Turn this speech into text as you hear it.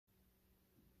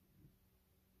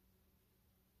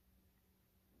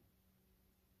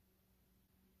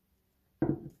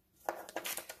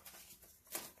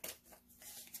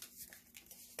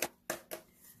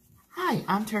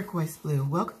Hi, I'm Turquoise Blue.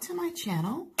 Welcome to my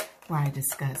channel where I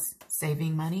discuss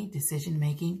saving money, decision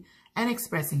making, and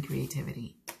expressing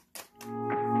creativity.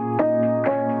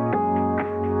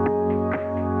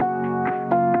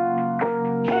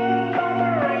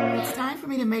 It's time for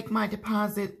me to make my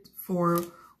deposit for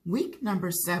week number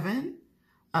 7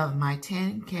 of my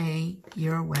 10K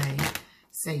Your Way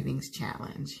Savings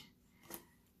Challenge.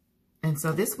 And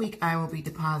so this week I will be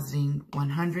depositing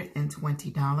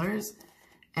 $120.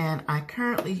 And I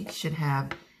currently should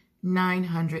have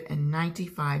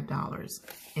 $995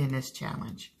 in this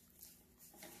challenge.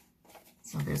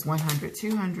 So there's 100,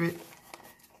 200,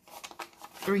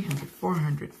 300,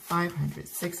 400, 500,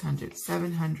 600,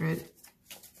 700,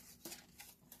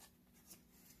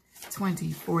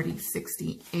 20, 40,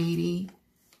 60, 80,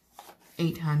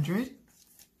 800,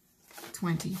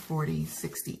 20, 40,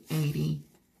 60, 80,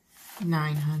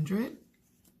 900,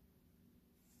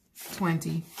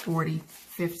 20, 40,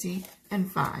 50,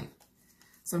 and 5.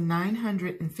 So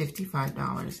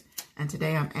 $955. And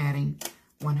today I'm adding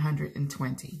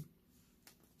 120.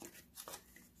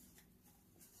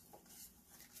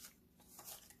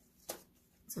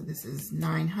 So this is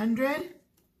 900,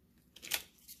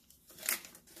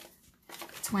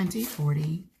 20,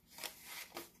 40,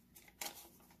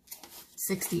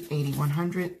 60, 80,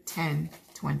 100, 10,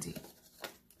 20.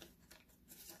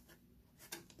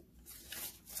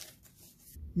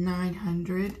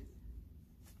 900,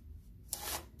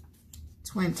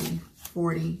 20,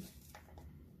 40,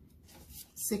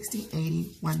 60,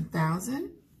 80,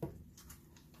 1,000.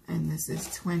 And this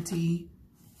is 20,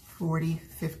 40,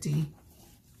 50,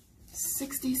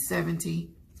 60,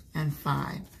 70, and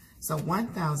 5. So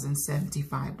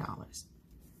 $1,075.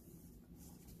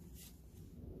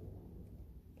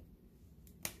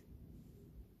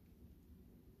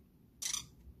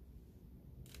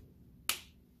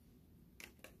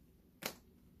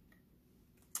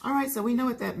 All right, so we know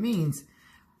what that means.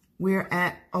 We're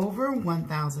at over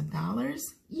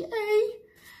 $1,000. Yay!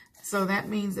 So that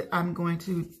means that I'm going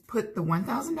to put the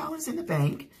 $1,000 in the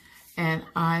bank and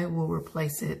I will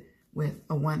replace it with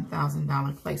a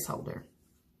 $1,000 placeholder.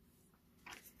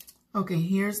 Okay,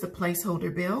 here's the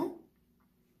placeholder bill.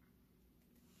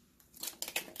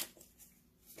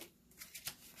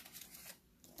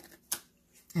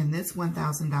 And this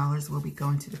 $1,000 will be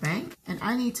going to the bank. And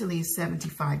I need to leave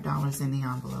 $75 in the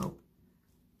envelope.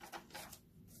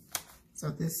 So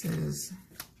this is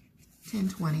 10,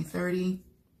 20, 30,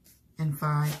 and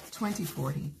 5, 20,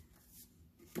 40.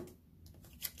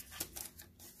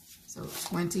 So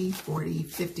 20, 40,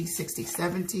 50, 60,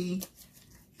 70,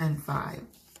 and 5.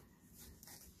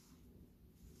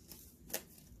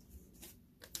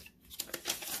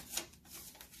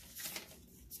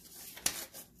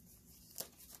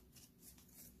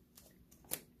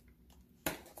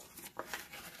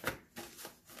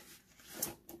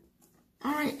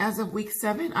 All right, as of week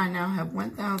 7, I now have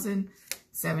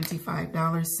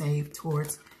 $1,075 saved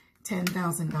towards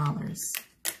 $10,000.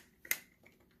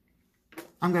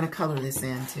 I'm going to color this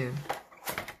in too.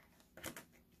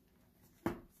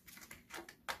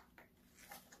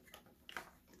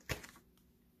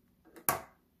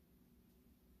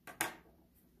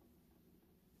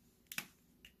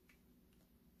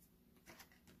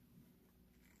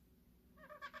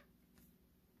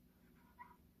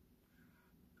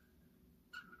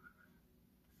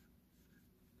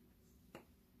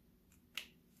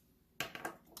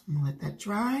 I'm gonna let that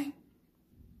dry.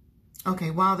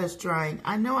 Okay, while that's drying,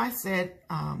 I know I said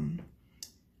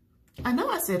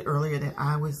earlier that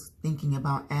I was thinking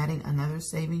about adding another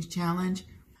savings challenge,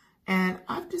 and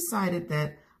I've decided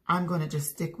that I'm going to just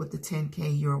stick with the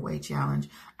 10K Your Way challenge.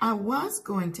 I was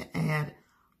going to add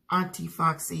Auntie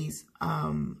Foxy's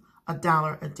 $1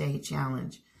 a day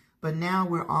challenge, but now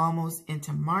we're almost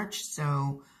into March,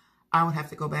 so I would have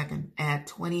to go back and add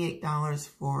 $28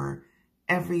 for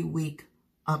every week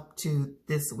up to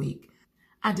this week.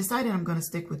 I decided I'm going to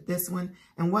stick with this one,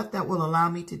 and what that will allow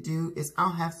me to do is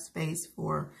I'll have space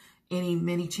for any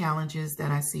mini challenges that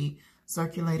I see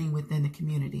circulating within the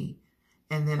community,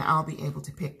 and then I'll be able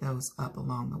to pick those up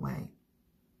along the way.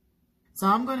 So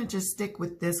I'm going to just stick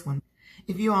with this one.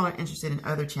 If you all are interested in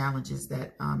other challenges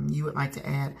that you would like to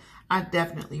add, I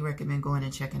definitely recommend going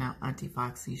and checking out Auntie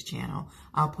Foxy's channel.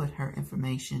 I'll put her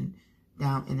information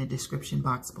down in the description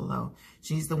box below.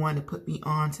 She's the one that put me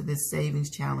on to this savings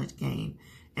challenge game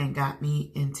and got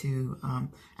me into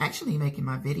actually making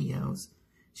my videos.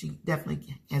 She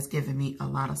definitely has given me a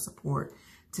lot of support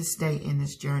to stay in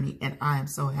this journey, and I am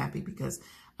so happy because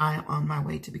I am on my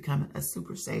way to becoming a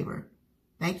super saver.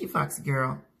 Thank you, Foxy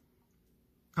Girl.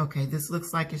 Okay, this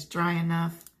looks like it's dry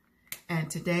enough. And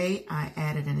today I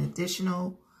added an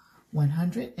additional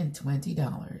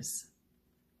 $120.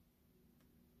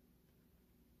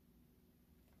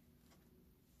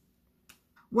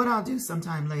 What I'll do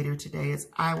sometime later today is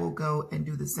I will go and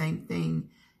do the same thing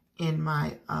in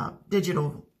my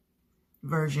digital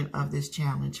version of this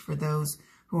challenge. For those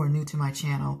who are new to my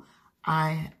channel,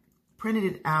 I printed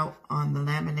it out on the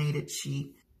laminated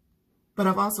sheet, but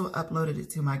I've also uploaded it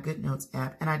to my GoodNotes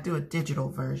app, and I do a digital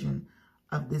version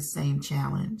of this same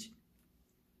challenge.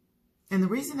 And the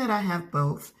reason that I have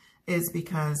both is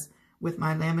because with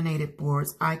my laminated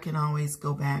boards, I can always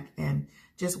go back and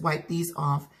just wipe these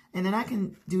off, and then I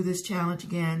can do this challenge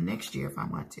again next year if I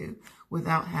want to,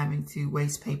 without having to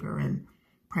waste paper and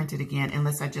print it again,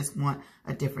 unless I just want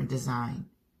a different design.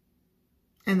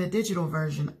 And the digital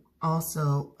version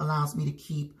also allows me to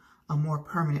keep a more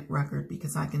permanent record,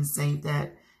 because I can save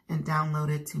that and download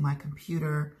it to my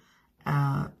computer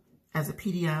as a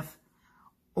PDF,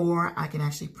 or I can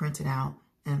actually print it out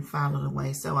and file it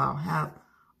away, so I'll have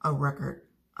a record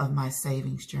of my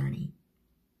savings journey.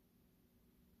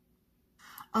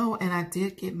 Oh, and I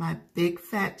did get my big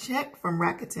fat check from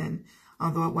Rakuten,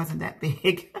 although it wasn't that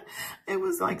big. It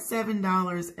was like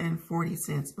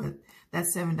 $7.40, but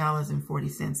that's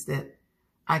 $7.40 that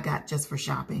I got just for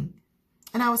shopping.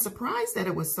 And I was surprised that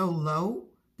it was so low,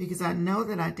 because I know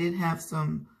that I did have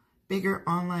some bigger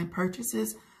online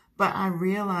purchases, but I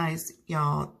realized,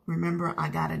 y'all, remember I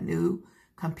got a new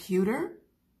computer,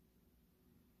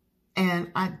 and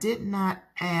I did not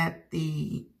add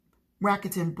the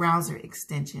Rakuten browser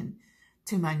extension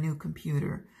to my new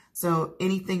computer. So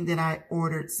anything that I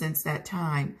ordered since that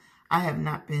time, I have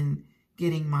not been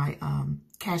getting my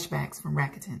cashbacks from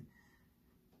Rakuten.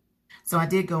 So I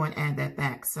did go and add that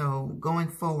back. So going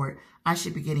forward, I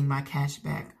should be getting my cash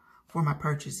back for my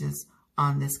purchases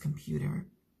on this computer.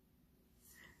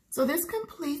 So this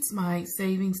completes my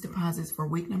savings deposits for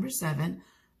week number 7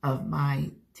 of my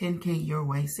 10K Your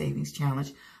Way Savings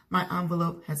Challenge. My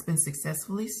envelope has been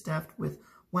successfully stuffed with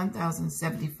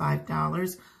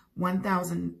 $1,075.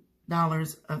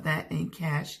 $1,000 of that in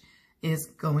cash is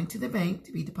going to the bank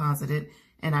to be deposited,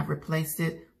 and I've replaced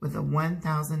it with a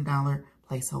 $1,000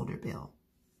 placeholder bill.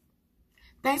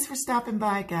 Thanks for stopping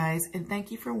by, guys, and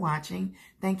thank you for watching.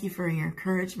 Thank you for your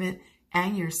encouragement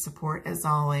and your support as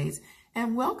always,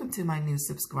 and welcome to my new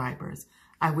subscribers.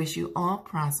 I wish you all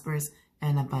prosperous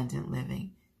and abundant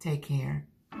living. Take care.